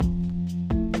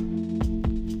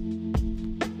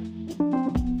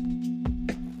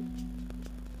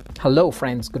Hello,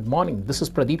 friends. Good morning. This is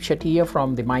Pradeep Shetty here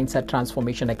from the Mindset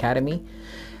Transformation Academy.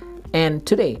 And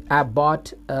today I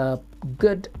brought a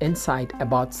good insight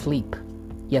about sleep.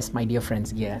 Yes, my dear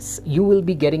friends, yes. You will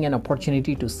be getting an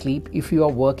opportunity to sleep if you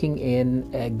are working in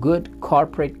a good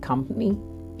corporate company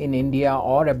in India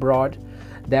or abroad.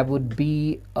 There would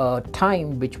be a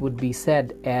time which would be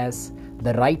said as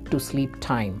the right to sleep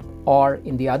time, or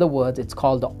in the other words, it's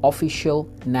called the official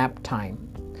nap time.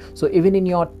 So even in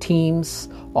your teams,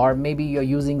 or maybe you're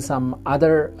using some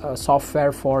other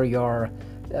software for your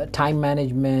time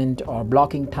management or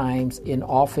blocking times in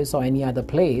office or any other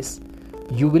place,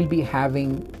 you will be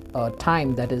having a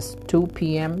time that is 2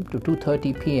 p.m. to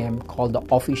 2:30 p.m. called the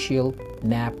official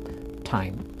nap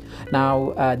time.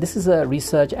 Now, this is a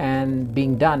research and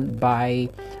being done by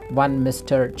one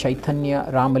Mr. Chaitanya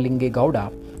Ramalinge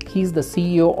Gowda. He's the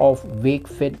CEO of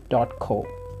wakefit.co.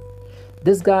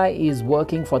 This guy is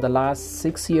working for the last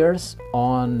 6 years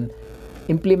on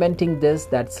implementing this,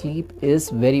 that sleep is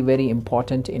very, very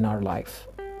important in our life.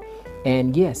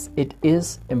 And yes, it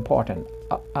is important.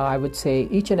 I would say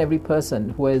each and every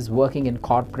person who is working in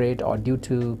corporate or due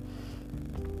to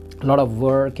a lot of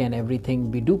work and everything,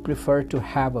 we do prefer to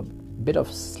have a bit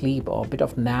of sleep or a bit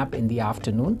of nap in the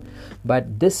afternoon,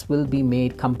 but this will be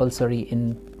made compulsory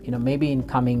in maybe in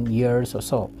coming years or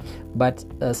so. But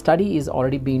a study is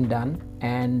already being done,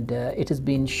 and it has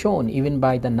been shown even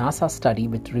by the NASA study,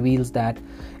 which reveals that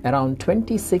around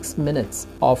 26 minutes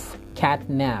of cat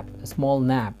nap, a small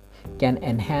nap, can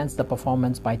enhance the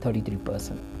performance by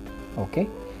 33%. Okay,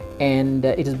 and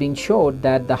it has been showed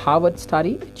that the Harvard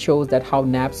study shows that how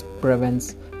naps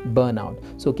prevents burnout.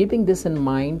 So keeping this in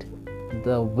mind,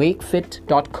 the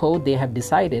wakefit.co, they have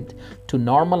decided to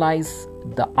normalize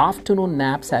the afternoon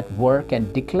naps at work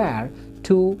and declare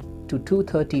 2 to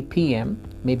 2:30 p.m.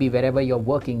 maybe wherever you're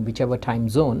working, whichever time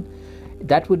zone,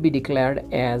 that would be declared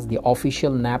as the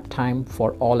official nap time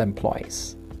for all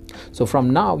employees. So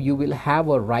from now you will have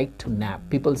a right to nap.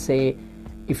 People say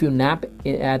if you nap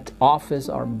at office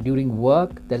or during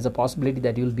work, there's a possibility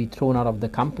that you'll be thrown out of the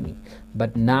company.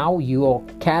 But now your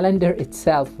calendar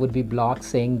itself would be blocked,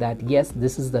 saying that yes,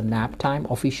 this is the nap time,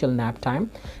 official nap time,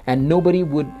 and nobody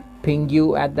would ping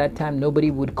you at that time.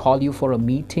 Nobody would call you for a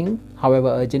meeting, however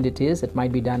urgent it is. It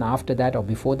might be done after that or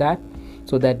before that,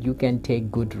 so that you can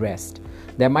take good rest.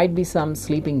 There might be some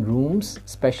sleeping rooms,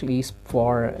 especially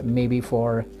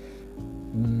for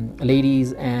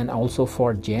ladies and also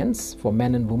for gents, for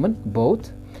men and women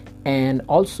both. And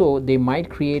also they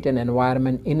might create an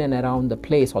environment in and around the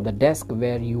place or the desk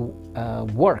where you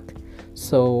work.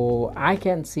 So I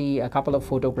can see a couple of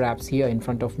photographs here in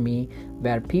front of me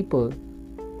where people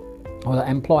or the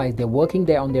employees, they're working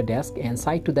there on their desk, and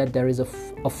side to that there is a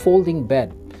folding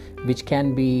bed which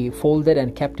can be folded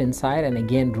and kept inside, and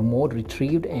again remote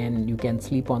retrieved, and you can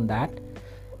sleep on that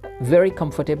very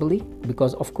comfortably,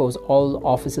 because of course all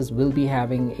offices will be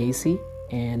having AC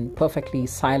and perfectly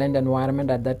silent environment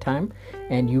at that time,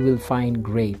 and you will find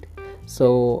great.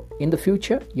 So in the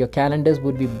future your calendars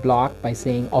would be blocked by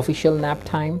saying official nap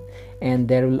time, and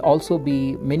there will also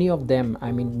be many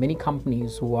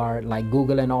companies who are like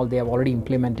Google and all, they have already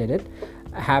implemented it,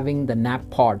 having the nap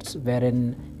pods,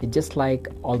 wherein it's just like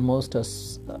almost a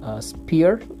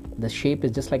spear. The shape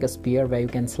is just like a spear where you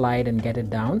can slide and get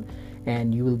it down,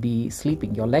 and you will be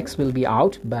sleeping. Your legs will be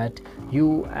out, but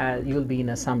you will be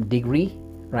in some degree,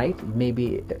 right?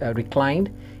 Maybe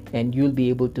reclined, and you'll be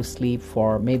able to sleep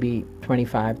for maybe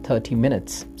 25-30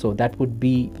 minutes. So that would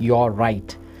be your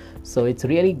right. So it's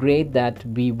really great that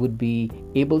we would be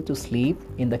able to sleep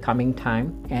in the coming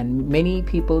time. And many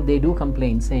people, they do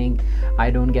complain saying,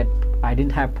 I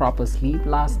didn't have proper sleep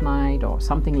last night or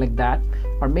something like that.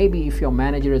 Or maybe if your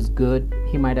manager is good,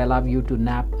 he might allow you to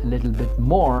nap a little bit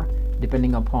more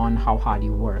depending upon how hard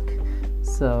you work.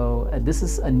 So this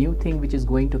is a new thing which is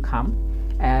going to come,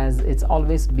 as it's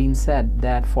always been said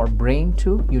that for brain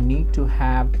too, you need to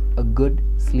have a good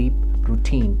sleep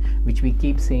routine, which we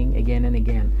keep saying again and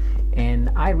again. And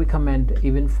I recommend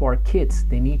even for kids,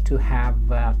 they need to have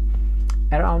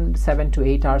around 7 to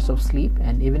 8 hours of sleep,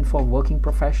 and even for working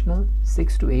professional,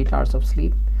 6 to 8 hours of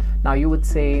sleep. Now you would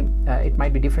say it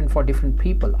might be different for different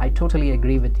people. I totally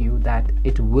agree with you that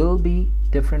it will be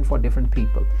different for different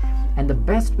people. And the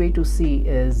best way to see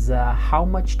is how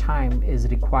much time is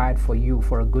required for you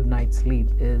for a good night's sleep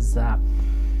is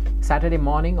Saturday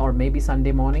morning or maybe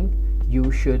Sunday morning.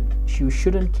 You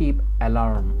shouldn't keep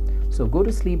alarm. So go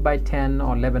to sleep by 10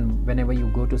 or 11 whenever you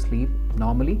go to sleep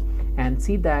normally, and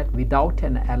see that without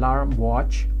an alarm,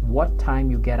 watch what time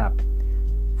you get up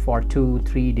for 2,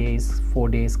 3 days, 4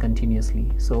 days continuously.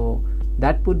 So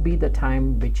that would be the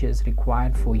time which is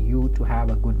required for you to have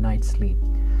a good night's sleep.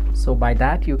 So by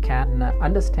that you can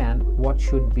understand what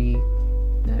should be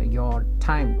your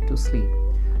time to sleep.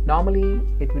 Normally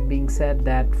it would being said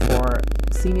that for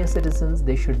senior citizens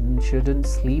they shouldn't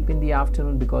sleep in the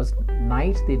afternoon because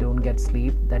night they don't get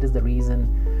sleep. That is the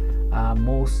reason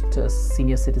most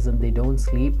senior citizens, they don't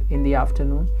sleep in the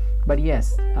afternoon. But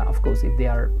yes, of course, if they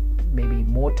are maybe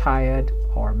more tired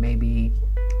or maybe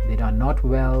they are not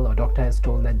well or doctor has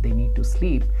told that they need to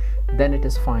sleep, then it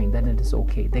is fine, then it is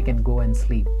okay, they can go and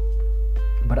sleep.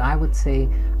 But I would say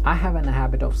I have a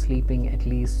habit of sleeping at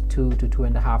least 2 to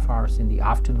 2.5 hours in the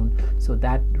afternoon, so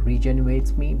that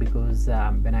regenerates me because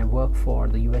when I work for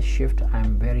the US shift,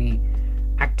 I'm very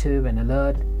active and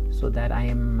alert, so that I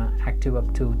am active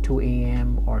up to 2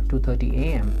 a.m. or 2:30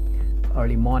 a.m.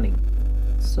 early morning.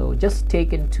 So just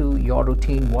take into your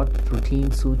routine what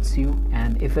routine suits you,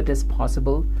 and if it is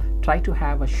possible, try to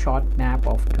have a short nap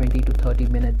of 20 to 30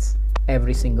 minutes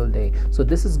every single day. So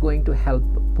this is going to help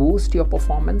boost your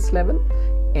performance level,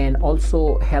 and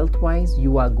also health wise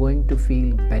you are going to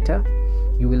feel better.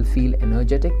 You will feel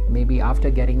energetic. Maybe after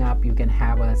getting up you can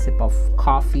have a sip of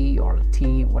coffee or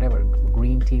tea, whatever,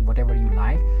 green tea, whatever you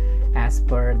like, as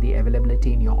per the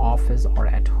availability in your office or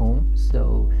at home.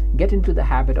 So get into the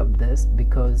habit of this,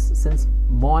 because since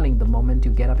morning, the moment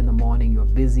you get up in the morning, you're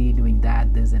busy doing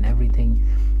that, this and everything,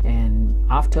 and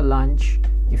after lunch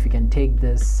if you can take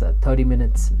this 30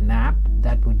 minutes nap,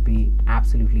 that would be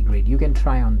absolutely great. You can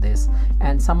try on this.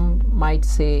 And some might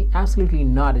say absolutely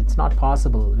not, it's not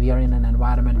possible. We are in an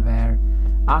environment where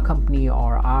our company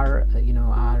or our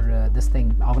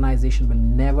organization will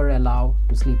never allow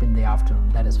to sleep in the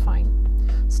afternoon. That is fine.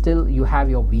 Still, you have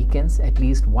your weekends, at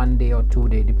least 1 day or 2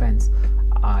 day, depends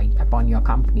upon your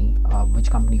company, which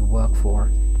company you work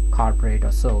for, corporate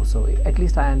or so at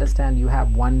least I understand you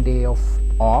have 1 day of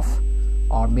off,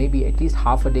 or maybe at least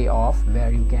half a day off,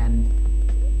 where you can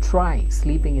try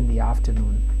sleeping in the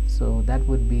afternoon. So that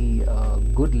would be a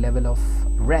good level of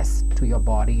rest to your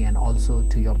body and also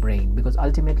to your brain, because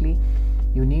ultimately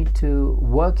you need to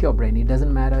work your brain. It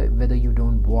doesn't matter whether you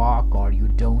don't walk or you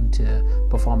don't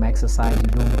perform exercise, you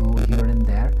don't go here and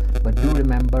there, but do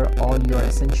remember all your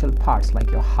essential parts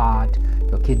like your heart,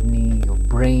 your kidney, your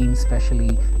brain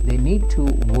especially, they need to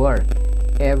work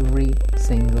every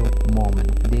single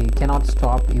moment. They cannot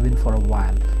stop even for a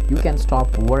while. You can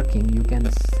stop working, you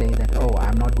can say that, oh,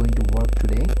 I'm not going to work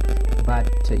today, but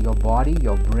your body,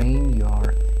 your brain,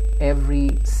 your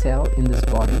every cell in this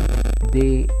body,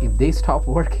 if they stop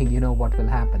working, you know what will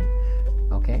happen.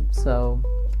 Okay, so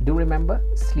do remember,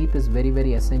 sleep is very,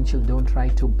 very essential. Don't try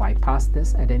to bypass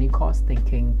this at any cost,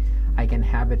 thinking I can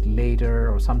have it later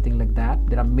or something like that.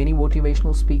 There are many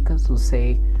motivational speakers who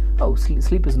say, oh,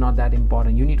 sleep is not that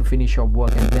important, you need to finish your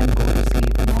work and then go to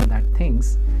sleep and all that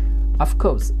things. Of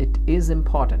course it is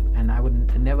important, and I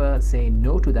would never say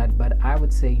no to that, but I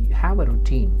would say have a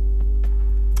routine.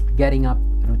 Getting up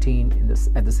routine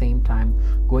at the same time,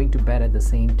 going to bed at the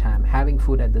same time, having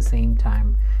food at the same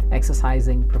time,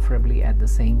 exercising preferably at the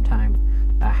same time,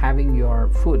 having your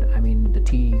food, I mean the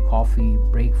tea, coffee,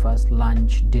 breakfast,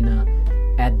 lunch, dinner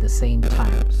at the same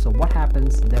time. So what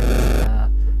happens, there is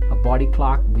a body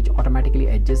clock which automatically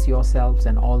adjusts yourselves,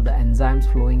 and all the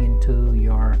enzymes flowing into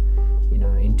your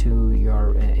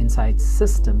inside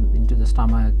system, into the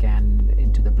stomach and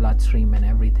into the bloodstream and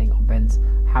everything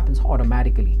happens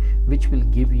automatically, which will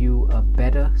give you a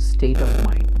better state of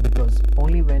mind, because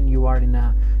only when you are in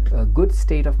a good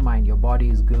state of mind, your body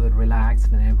is good,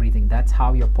 relaxed and everything, that's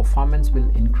how your performance will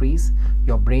increase,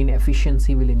 your brain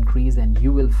efficiency will increase, and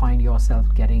you will find yourself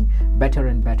getting better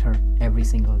and better every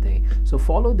single day. So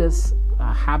follow this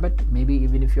habit. Maybe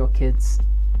even if your kids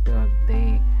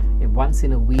once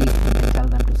in a week you can tell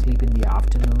them to sleep in the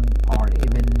afternoon, or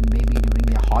even maybe during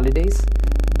their holidays,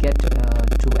 get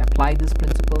to apply these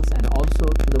principles. And also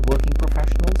to the working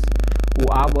professionals who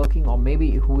are working, or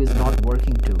maybe who is not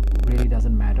working too, really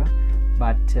doesn't matter,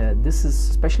 but this is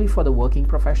especially for the working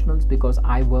professionals, because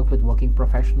I work with working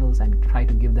professionals and try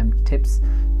to give them tips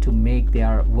to make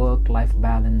their work-life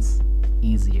balance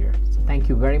easier. So thank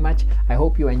you very much. I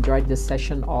hope you enjoyed this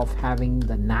session of having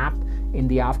the nap in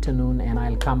the afternoon, and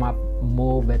I'll come up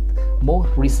more with more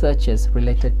researches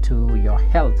related to your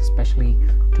health, especially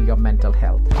to your mental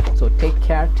health. So take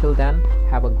care till then.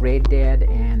 Have a great day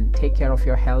and take care of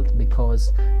your health,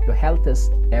 because your health is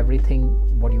everything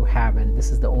what you have, and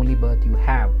this is the only birth you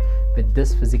have. with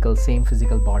this same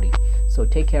physical body. So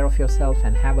take care of yourself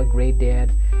and have a great day,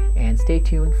 and stay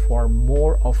tuned for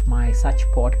more of my such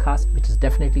podcast, which is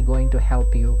definitely going to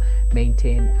help you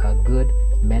maintain a good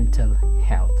mental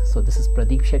health. So this is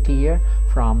Pradeep Shetty here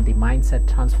from the Mindset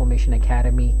Transformation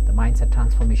Academy, the Mindset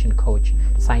Transformation Coach,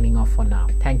 signing off for now.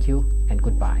 Thank you and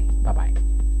goodbye. Bye-bye.